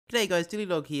G'day guys,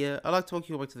 DYLIEDOG here. I'd like to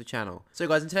welcome you back to the channel. So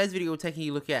guys, in today's video we're taking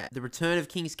a look at the return of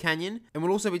King's Canyon, and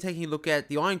we'll also be taking a look at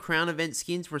the Iron Crown event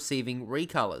skins receiving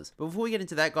Recolours. But before we get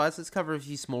into that guys, let's cover a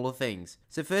few smaller things.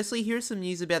 So firstly, here's some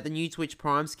news about the new Twitch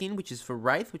Prime skin, which is for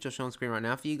Wraith, which I'll show on screen right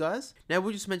now for you guys. Now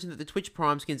we'll just mention that the Twitch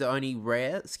Prime skins are only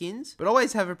rare skins, but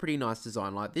always have a pretty nice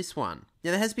design like this one.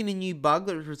 Now there has been a new bug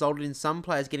that has resulted in some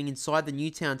players getting inside the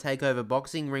Newtown Takeover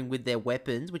boxing ring with their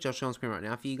weapons, which I'll show on screen right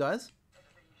now for you guys.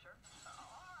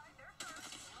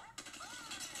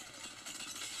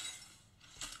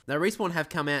 Now, Respawn have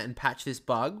come out and patched this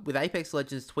bug, with Apex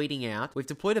Legends tweeting out, "We've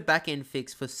deployed a back-end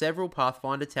fix for several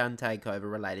Pathfinder Town Takeover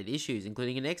related issues,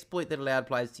 including an exploit that allowed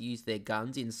players to use their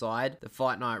guns inside the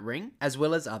Fight Night ring, as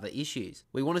well as other issues.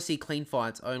 We want to see clean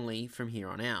fights only from here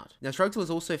on out." Now, Shrugtal has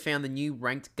also found the new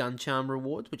ranked gun charm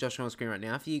rewards, which I'll show on screen right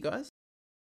now for you guys.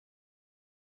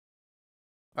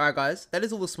 Alright guys, that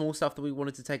is all the small stuff that we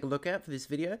wanted to take a look at for this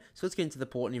video, so let's get into the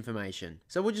important information.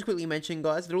 So we'll just quickly mention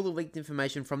guys that all the leaked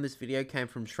information from this video came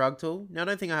from Shrugtal. Now I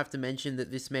don't think I have to mention that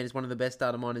this man is one of the best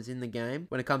data miners in the game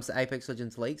when it comes to Apex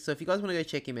Legends leaks, so if you guys want to go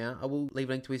check him out, I will leave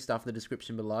a link to his stuff in the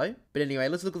description below. But anyway,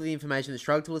 let's look at the information that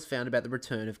Shrugtal has found about the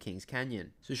return of King's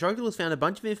Canyon. So Shrugtal has found a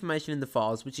bunch of information in the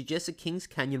files which suggests that King's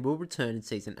Canyon will return in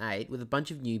Season 8 with a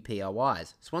bunch of new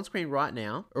POIs. So on screen right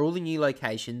now are all the new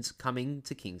locations coming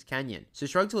to King's Canyon. So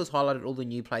Shrugtal has highlighted all the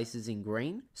new places in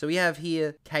green. So we have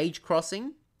here Cage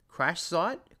Crossing, Crash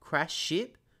Site, Crash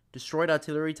Ship, Destroyed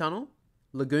Artillery Tunnel,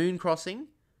 Lagoon Crossing,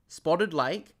 Spotted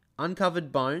Lake,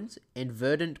 Uncovered Bones, and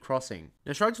Verdant Crossing.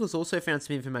 Now Shrugtal has also found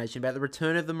some information about the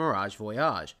return of the Mirage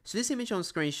Voyage. So this image on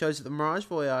screen shows that the Mirage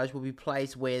Voyage will be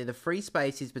placed where the free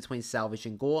space is between Salvage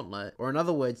and Gauntlet, or in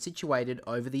other words, situated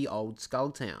over the old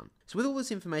Skull Town. So with all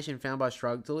this information found by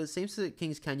Shrugtal, it seems that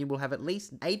King's Canyon will have at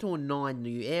least 8 or 9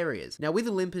 new areas. Now with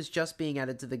Olympus just being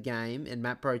added to the game and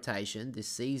map rotation this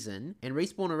season, and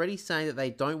Respawn already saying that they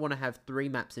don't want to have 3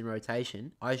 maps in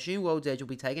rotation, I assume World's Edge will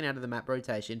be taken out of the map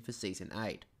rotation for Season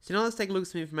 8. So now let's take a look at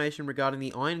some information regarding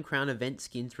the Iron Crown event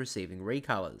skins receiving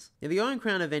Recolours. Now the Iron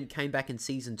Crown event came back in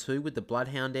Season 2 with the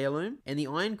Bloodhound heirloom, and the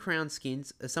Iron Crown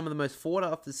skins are some of the most sought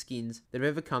after skins that have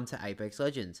ever come to Apex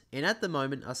Legends, and at the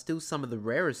moment are still some of the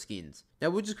rarest skins. Now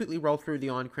we'll just quickly roll through the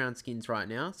Iron Crown skins right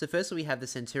now. So firstly we have the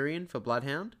Centurion for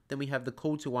Bloodhound, then we have the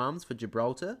Call to Arms for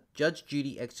Gibraltar, Judge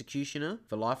Judy Executioner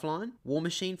for Lifeline, War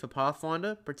Machine for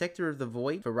Pathfinder, Protector of the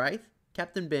Void for Wraith,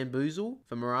 Captain Bamboozle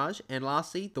for Mirage, and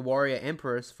lastly, the Warrior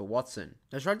Empress for Wattson.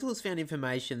 Now Shrugtal has found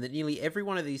information that nearly every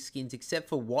one of these skins except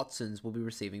for Wattson's will be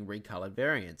receiving recoloured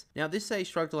variants. Now at this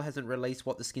stage Shrugtal hasn't released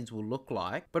what the skins will look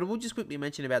like, but I will just quickly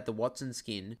mention about the Wattson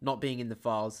skin not being in the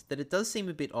files that it does seem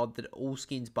a bit odd that all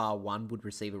skins bar one would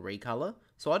receive a recolour.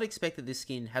 So I'd expect that this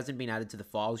skin hasn't been added to the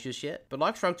files just yet, but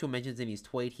like Shrugtal mentions in his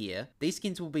tweet here, these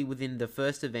skins will be within the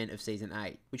first event of Season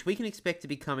 8, which we can expect to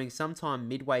be coming sometime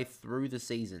midway through the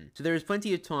season. So there is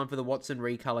plenty of time for the Wattson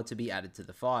recolour to be added to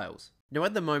the files. Now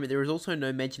at the moment there is also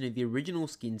no mention of the original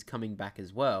skins coming back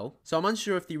as well, so I'm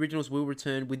unsure if the originals will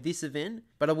return with this event,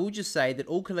 but I will just say that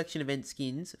all collection event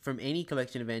skins from any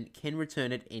collection event can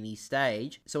return at any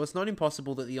stage, so it's not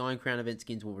impossible that the Iron Crown event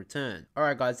skins will return.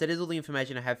 Alright guys, that is all the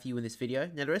information I have for you in this video.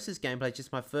 Now the rest of this gameplay is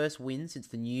just my first win since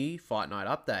the new Fight Night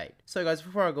update. So guys,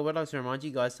 before I go, I'd like to remind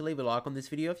you guys to leave a like on this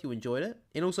video if you enjoyed it,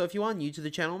 and also if you are new to the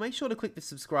channel, make sure to click the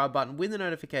subscribe button with the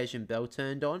notification bell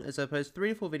turned on, as I post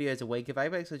 3 to 4 videos a week of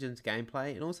Apex Legends gameplay,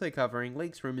 and also covering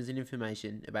leaks, rumours and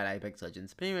information about Apex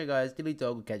Legends. But anyway guys,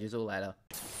 DYLIEDOG will catch us all later.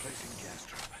 Placing gas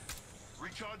trap.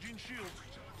 Recharging shield.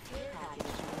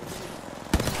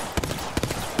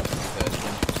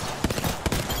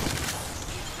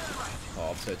 Oh,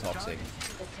 I'm so toxic.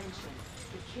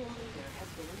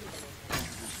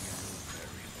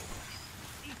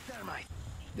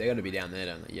 They're gonna be down there,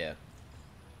 don't they? Yeah.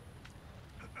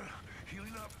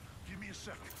 Healing up. Give me a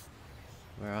second.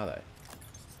 Where are they?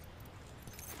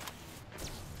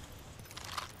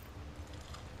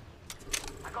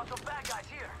 I got some bad guys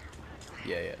here.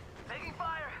 Yeah. Taking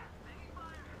fire.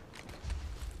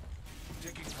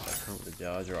 Taking fire. Come with the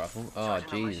Charger rifle. Oh,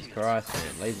 Jesus Christ,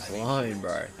 man. Leave us alone,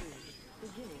 bro.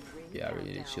 Yeah, I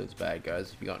really need shields bad,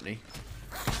 guys, if you got any.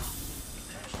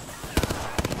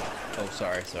 Oh,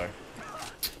 sorry.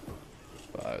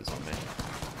 Well, that was on me.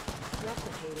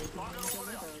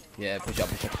 Yeah, push up.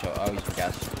 Oh, he's for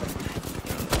gas.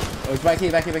 Oh, he's back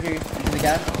here. He's in the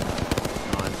gas.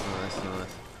 Nice.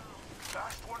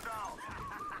 Last one down.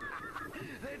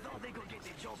 They thought they could get the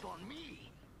jump on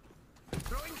me.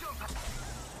 Throwing jump.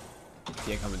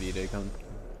 Yeah, come with you, dude. Come.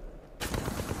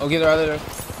 Oh, get the other door.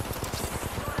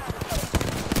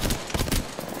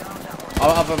 Oh,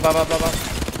 up.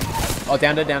 Oh,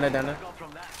 down there.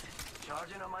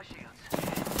 Charging on my shields.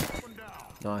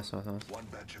 Nice, nice, nice. One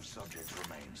batch of subjects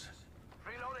remains.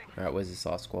 Reloading. Alright, where's this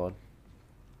last squad?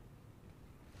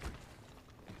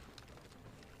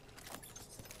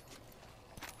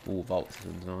 Ooh, Vault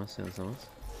sounds nice, sounds nice.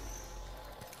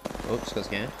 Oops, got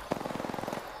scanned.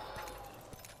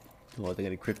 Oh, they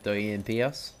got a crypto EMP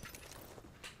us.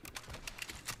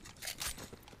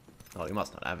 Oh, you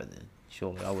must not have it then.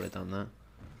 Surely I would have done that.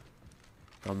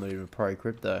 I'm not even pro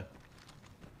crypto.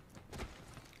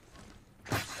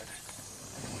 I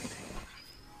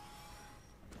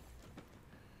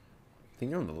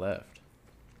think you're on the left.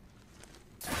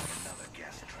 Another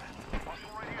gas trap.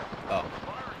 Oh,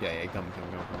 yeah, come.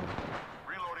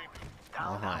 Reloading.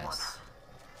 Nice.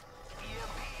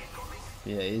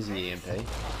 Yeah, it is the EMP.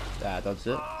 Ah, dodged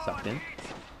it. Sucked in.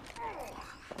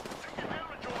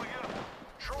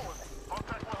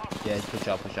 Yeah, just push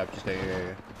up. Just go.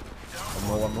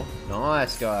 One more.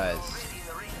 Nice, guys.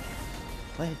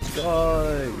 Let's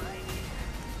go.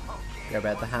 Go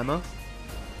about the hammer.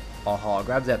 Oh,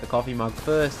 grabs out the coffee mug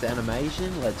first.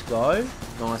 Animation. Let's go.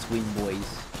 Nice win, boys.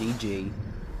 GG.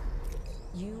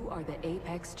 You are the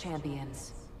Apex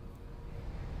champions.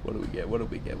 What do we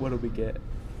get?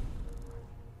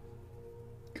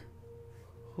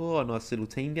 Oh, nice little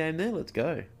team game there. Let's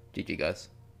go. GG, guys.